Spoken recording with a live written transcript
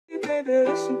baby,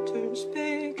 listen to me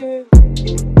speaking.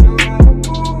 No matter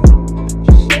what,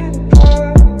 just say the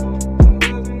word.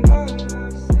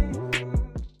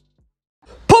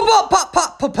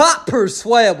 Pop,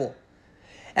 Perswayable.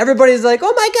 Everybody's like,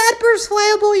 oh my God,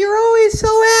 Perswayable, you're always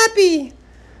so happy.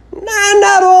 Nah,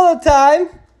 not all the time.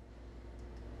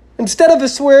 Instead of a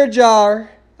swear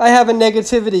jar, I have a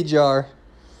negativity jar.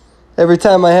 Every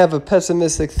time I have a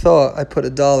pessimistic thought, I put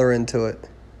 $1 into it.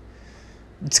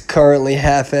 It's currently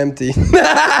half empty. That's so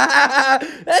bad.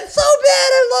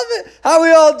 I love it. How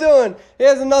we all doing?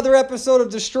 Here's another episode of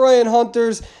Destroying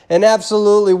Hunters and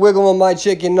absolutely wiggling my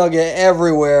chicken nugget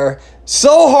everywhere.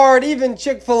 So hard, even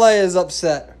Chick-fil-A is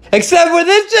upset. Except with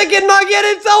this chicken nugget,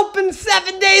 it's open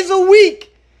 7 days a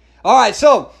week. All right,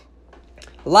 so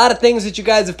a lot of things that you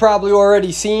guys have probably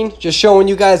already seen. Just showing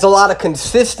you guys a lot of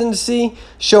consistency.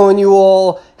 Showing you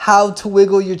all how to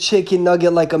wiggle your chicken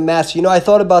nugget like a master. You know, I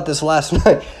thought about this last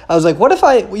night. I was like, what if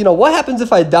what happens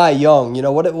if I die young? You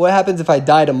know, what happens if I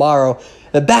die tomorrow?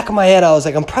 In the back of my head, I was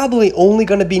like, I'm probably only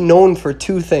going to be known for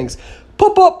two things.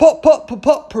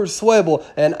 Perswayable.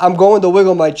 And I'm going to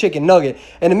wiggle my chicken nugget.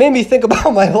 And it made me think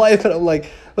about my life. And I'm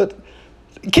like, but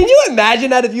can you imagine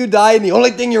that if you die and the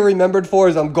only thing you're remembered for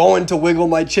is I'm going to wiggle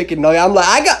my chicken nugget? I'm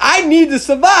like, I need to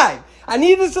survive. I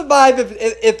need to survive.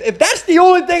 If that's the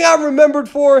only thing I'm remembered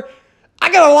for,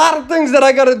 I got a lot of things that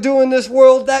I got to do in this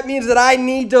world. That means that I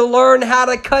need to learn how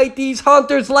to kite these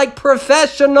hunters like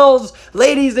professionals.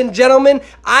 Ladies and gentlemen,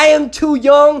 I am too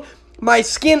young. My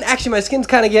skin's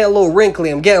kind of getting a little wrinkly.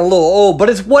 I'm getting a little old, but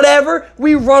it's whatever.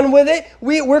 We run with it.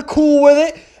 We're cool with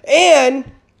it. And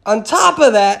on top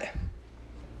of that,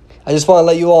 I just want to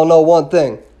let you all know one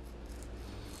thing.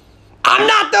 I'm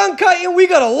not done kiting. We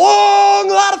got a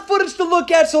lot of footage to look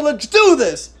at, so let's do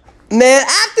this. Man,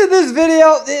 after this video,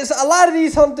 a lot of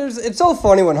these hunters, it's so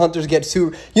funny when hunters get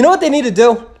too... You know what they need to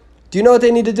do? Do you know what they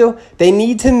need to do? They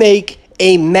need to make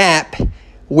a map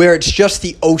where it's just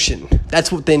the ocean.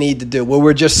 That's what they need to do, where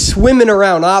we're just swimming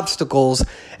around obstacles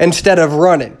instead of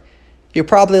running. You're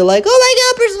probably like, oh my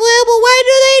God, Perswayable, why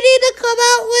do they need to come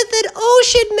out with an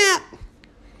ocean map?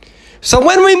 So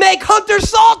when we make Hunter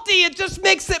salty, it just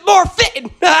makes it more fitting.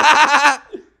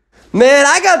 Man,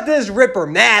 I got this Ripper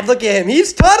mad. Look at him.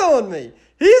 He's tunneling me.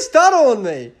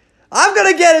 I'm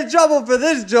going to get in trouble for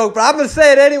this joke, but I'm going to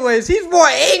say it anyways. He's more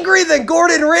angry than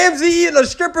Gordon Ramsay eating a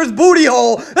stripper's booty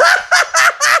hole.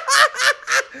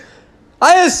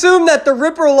 I assume that the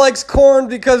Ripper likes corn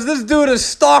because this dude is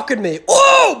stalking me.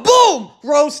 Oh, boom!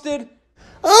 Roasted.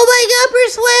 Oh my God,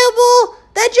 Perswayable.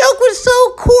 That joke was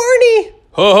so corny.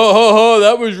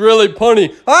 That was really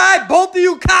punny. All right, both of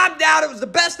you calm down. It was the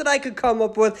best that I could come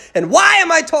up with. And why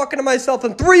am I talking to myself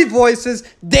in three voices?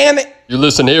 Damn it. You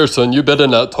listen here, son. You better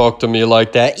not talk to me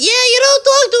like that. Yeah, you don't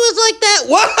talk to us like that.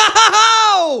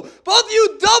 Whoa! Both of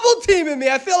you double teaming me.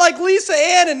 I feel like Lisa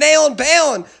Ann and Nail and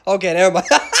Palin. Okay, never mind.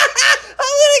 I'm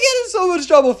going to get in so much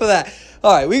trouble for that.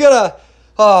 All right, we got to...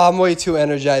 Oh, I'm way too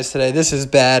energized today. This is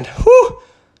bad. Whew.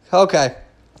 Okay.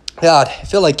 God, I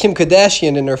feel like Kim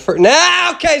Kardashian in her first...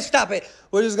 Nah, okay, stop it.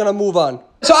 We're just going to move on.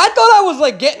 So I thought I was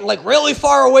getting really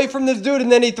far away from this dude,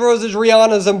 and then he throws his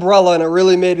Rihanna's umbrella, and it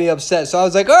really made me upset. So I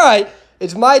was like, all right,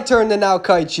 it's my turn to now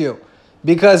kite you.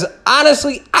 Because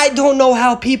honestly, I don't know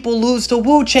how people lose to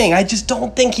Wu Chang. I just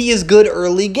don't think he is good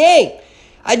early game.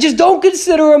 I just don't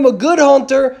consider him a good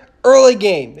hunter early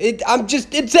game. It's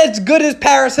as good as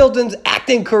Paris Hilton's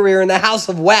acting career in The House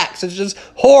of Wax. It's just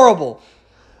horrible.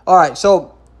 All right,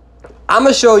 so I'm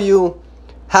going to show you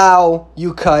how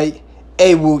you kite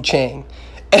a Wu Chang.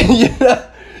 And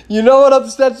you know what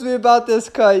upsets me about this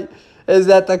kite is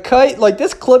that the kite,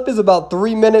 this clip is about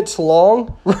 3 minutes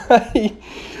long, right?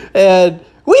 And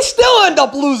we still end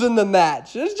up losing the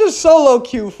match. It's just solo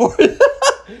queue for it.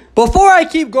 Before I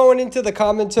keep going into the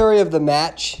commentary of the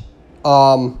match,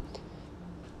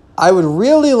 I would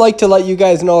really like to let you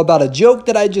guys know about a joke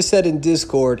that I just said in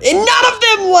Discord, and none of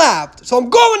them laughed. So I'm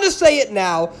going to say it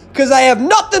now because I have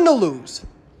nothing to lose.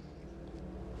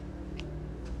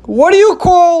 What do you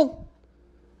call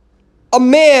a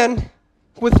man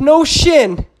with no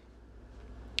shin?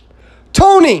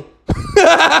 Tony.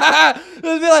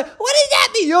 It'll be like, what does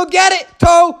that mean? You'll get it.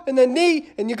 Toe and then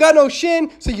knee, and you got no shin,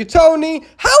 so you toe knee.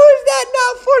 How is that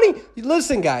not funny?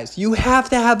 Listen, guys, you have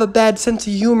to have a bad sense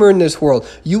of humor in this world.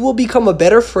 You will become a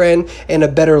better friend and a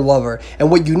better lover.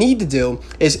 And what you need to do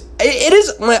is, it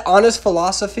is my honest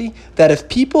philosophy that if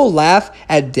people laugh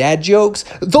at dad jokes,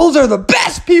 those are the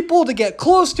best people to get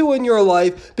close to in your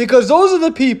life, because those are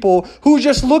the people who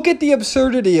just look at the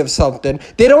absurdity of something,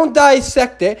 they don't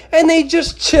dissect it, and they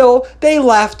just chill, they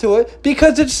laugh to it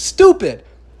because it's stupid.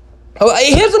 Oh,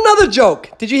 here's another joke.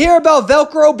 Did you hear about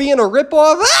Velcro being a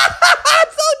ripoff?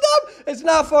 It's so dumb. It's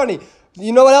not funny.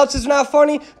 You know what else is not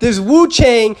funny? There's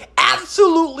Wu-Chang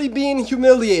absolutely being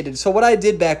humiliated. So what I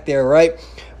did back there, right,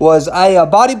 was I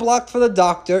body blocked for the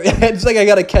doctor. It's like I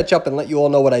got to catch up and let you all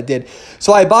know what I did.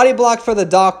 So I body blocked for the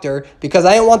doctor because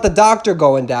I didn't want the doctor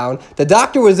going down. The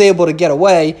doctor was able to get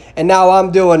away, and now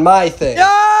I'm doing my thing.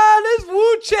 Yeah, this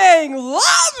Wu-Chang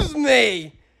loves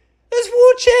me. This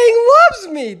Wu-Chang loves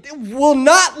me. It will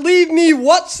not leave me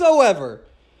whatsoever.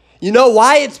 You know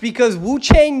why? It's because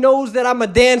Wu-Chang knows that I'm a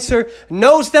dancer,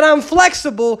 knows that I'm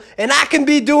flexible, and I can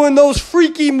be doing those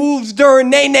freaky moves during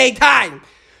nay-nay time.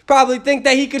 Probably think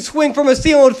that he could swing from a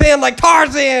ceiling fan like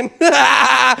Tarzan. Yeah,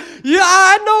 I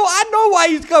know why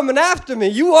he's coming after me.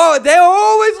 They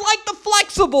always like the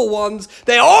flexible ones.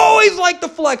 They always like the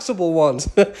flexible ones.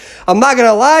 I'm not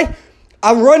gonna lie.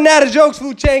 I'm running out of jokes,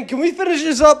 Wu-Chang. Can we finish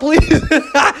this up, please?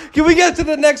 Can we get to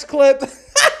the next clip?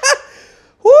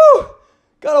 Woo!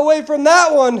 Got away from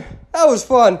that one. That was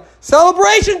fun.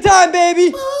 Celebration time,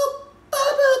 baby.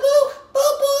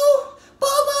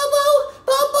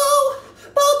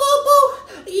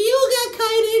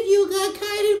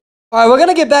 All right, we're going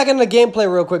to get back into the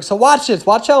gameplay real quick. So watch this.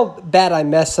 Watch how bad I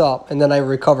mess up, and then I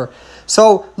recover.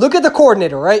 So look at the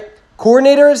coordinator, right?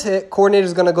 Coordinator is hit.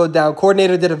 Coordinator's going to go down.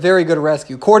 Coordinator did a very good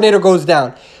rescue. Coordinator goes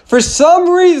down. For some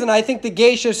reason, I think the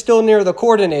geisha is still near the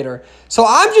coordinator. So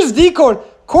I'm just decoding.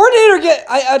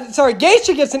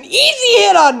 Geisha gets an easy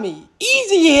hit on me.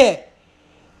 Easy hit.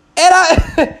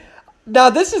 And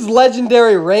now this is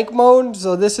legendary rank mode,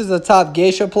 so this is a top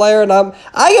geisha player, and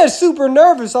I get super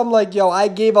nervous. I'm like, yo, I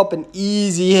gave up an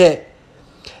easy hit.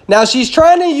 Now she's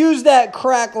trying to use that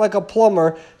crack like a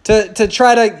plumber to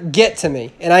try to get to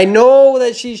me. And I know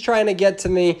that she's trying to get to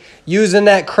me using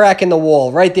that crack in the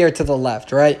wall right there to the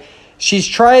left, right? She's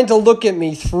trying to look at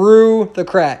me through the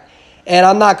crack. And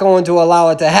I'm not going to allow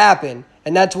it to happen.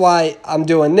 And that's why I'm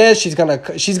doing this. She's gonna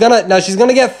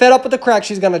get fed up with the crack.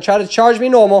 She's gonna try to charge me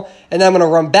normal, and then I'm gonna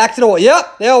run back to the wall.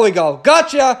 Yep, there we go.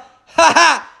 Gotcha. Ha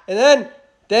ha. And then,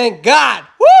 thank God.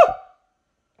 Woo!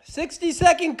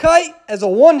 60-second kite as a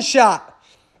one shot.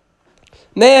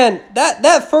 Man,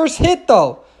 that first hit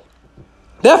though.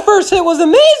 That first hit was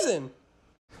amazing.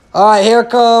 All right, here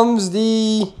comes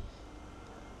the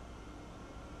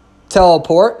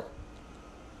teleport.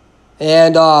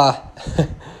 And I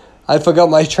forgot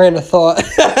my train of thought.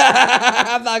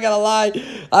 I'm not gonna lie.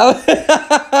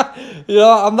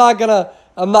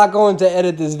 I'm not going to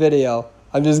edit this video.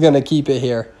 I'm just gonna keep it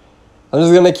here. I'm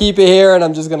just gonna keep it here, and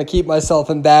I'm just gonna keep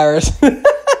myself embarrassed. You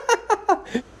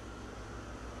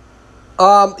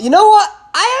know what?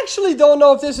 I actually don't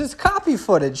know if this is copy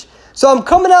footage. So I'm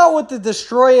coming out with the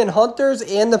Destroying Hunters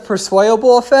and the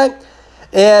Perswayable effect.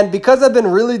 And because I've been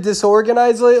really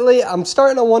disorganized lately, I'm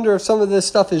starting to wonder if some of this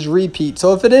stuff is repeat.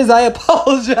 So if it is, I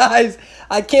apologize.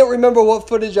 I can't remember what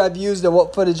footage I've used and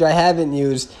what footage I haven't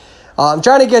used. I'm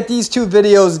trying to get these two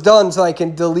videos done so I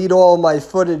can delete all my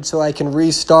footage so I can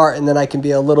restart and then I can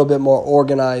be a little bit more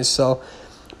organized. So,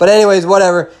 but anyways,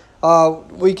 whatever.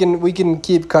 We can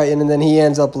keep cutting, and then he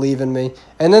ends up leaving me.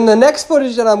 And then the next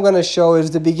footage that I'm gonna show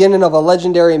is the beginning of a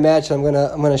legendary match. I'm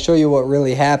gonna show you what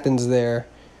really happens there.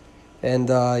 And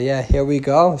yeah, here we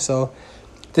go. So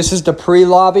this is the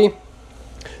pre-lobby.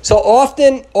 So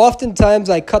oftentimes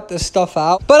I cut this stuff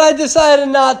out, but I decided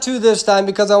not to this time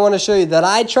because I want to show you that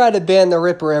I try to ban the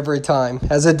Ripper every time.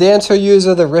 As a dancer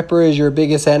user, the Ripper is your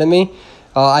biggest enemy.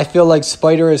 I feel like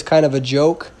Spider is kind of a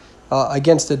joke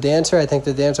against the dancer. I think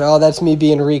the dancer, oh, that's me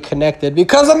being reconnected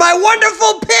because of my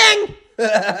wonderful ping!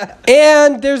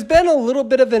 And there's been a little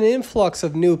bit of an influx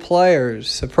of new players,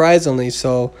 surprisingly.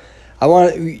 So I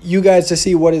want you guys to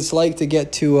see what it's like to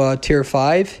get to Tier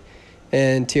 5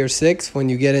 and Tier 6 when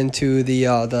you get into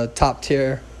the top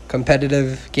tier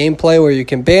competitive gameplay where you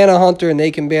can ban a hunter and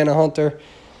they can ban a hunter.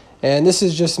 And this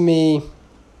is just me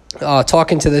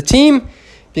talking to the team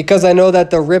because I know that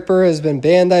the Ripper has been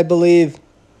banned, I believe.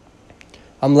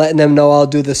 I'm letting them know I'll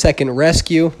do the second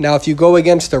rescue. Now, if you go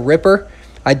against the Ripper,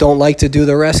 I don't like to do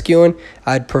the rescuing.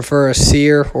 I'd prefer a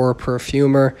seer or a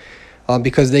perfumer.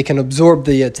 Because they can absorb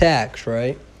the attacks,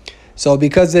 right? So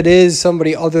because it is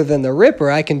somebody other than the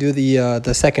Ripper, I can do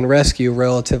the second rescue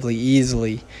relatively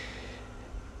easily.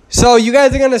 So you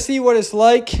guys are going to see what it's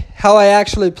like, how I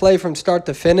actually play from start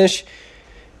to finish.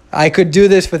 I could do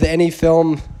this with any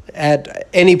film at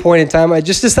any point in time. I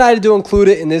just decided to include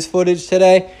it in this footage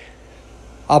today.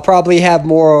 I'll probably have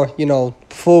more,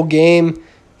 full game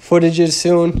footages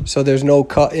soon, so there's no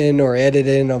cut-in or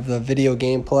editing of the video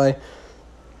gameplay.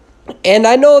 And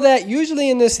I know that usually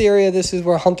in this area, this is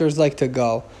where hunters like to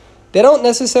go. They don't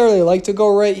necessarily like to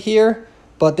go right here,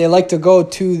 but they like to go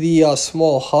to the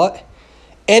small hut.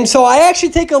 And so I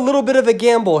actually take a little bit of a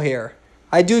gamble here.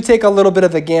 I do take a little bit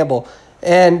of a gamble.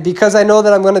 And because I know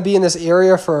that I'm going to be in this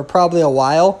area for probably a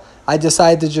while, I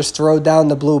decided to just throw down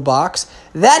the blue box.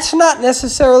 That's not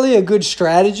necessarily a good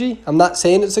strategy. I'm not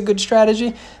saying it's a good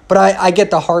strategy, but I get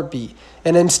the heartbeat.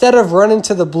 And instead of running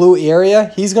to the blue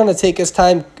area, he's going to take his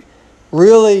time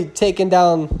really taking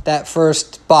down that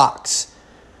first box.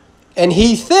 And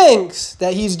he thinks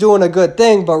that he's doing a good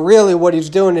thing, but really what he's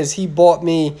doing is he bought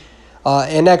me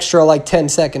an extra like 10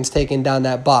 seconds taking down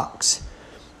that box.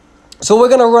 So we're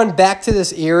going to run back to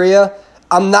this area.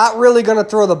 I'm not really going to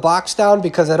throw the box down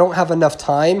because I don't have enough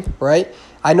time, right?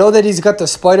 I know that he's got the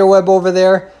spider web over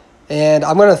there, and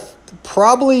I'm going to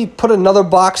probably put another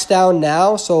box down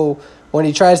now. So when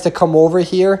he tries to come over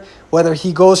here, whether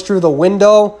he goes through the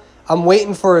window, I'm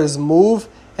waiting for his move.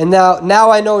 And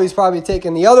now I know he's probably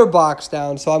taking the other box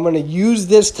down, so I'm going to use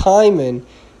this timing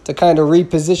to kind of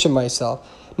reposition myself.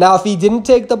 Now, if he didn't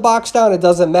take the box down, it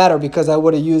doesn't matter because I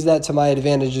would have used that to my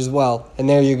advantage as well. And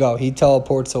there you go. He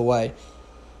teleports away.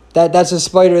 That's a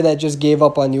spider that just gave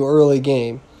up on you early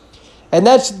game. And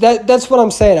that's what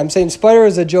I'm saying. I'm saying Spider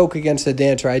is a joke against the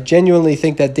Dancer. I genuinely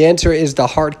think that Dancer is the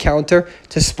hard counter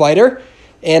to Spider.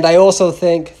 And I also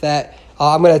think that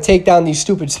I'm going to take down these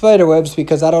stupid spider webs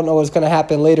because I don't know what's going to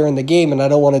happen later in the game and I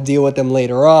don't want to deal with them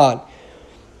later on.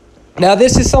 Now,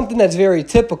 this is something that's very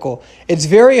typical. It's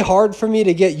very hard for me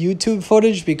to get YouTube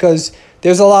footage because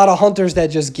there's a lot of hunters that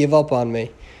just give up on me.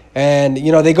 And,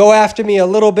 you know, they go after me a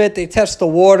little bit, they test the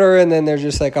water, and then they're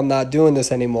just like, I'm not doing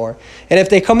this anymore. And if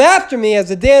they come after me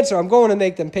as a Dancer, I'm going to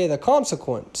make them pay the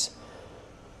consequence.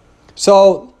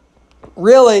 So,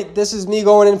 really, this is me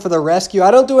going in for the rescue.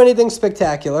 I don't do anything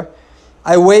spectacular.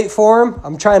 I wait for him.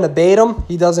 I'm trying to bait him.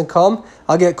 He doesn't come.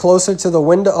 I'll get closer to the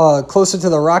window, closer to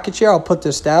the rocket chair. I'll put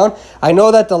this down. I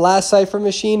know that the last Cypher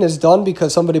machine is done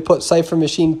because somebody put Cypher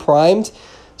machine primed.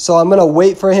 So I'm going to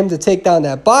wait for him to take down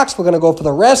that box. We're going to go for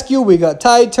the rescue. We got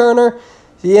Tide Turner.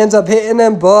 He ends up hitting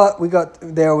him, but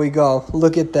there we go.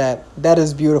 Look at that. That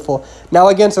is beautiful. Now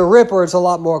against a Ripper, it's a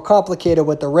lot more complicated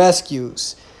with the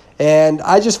rescues. And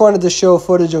I just wanted to show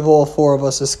footage of all four of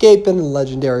us escaping in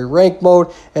legendary rank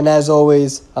mode. And as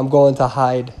always, I'm going to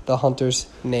hide the hunter's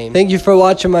name. Thank you for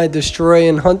watching my Destroy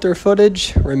and Hunter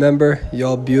footage. Remember,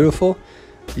 y'all beautiful.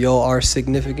 Y'all are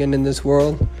significant in this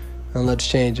world. And let's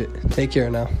change it. Take care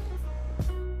now.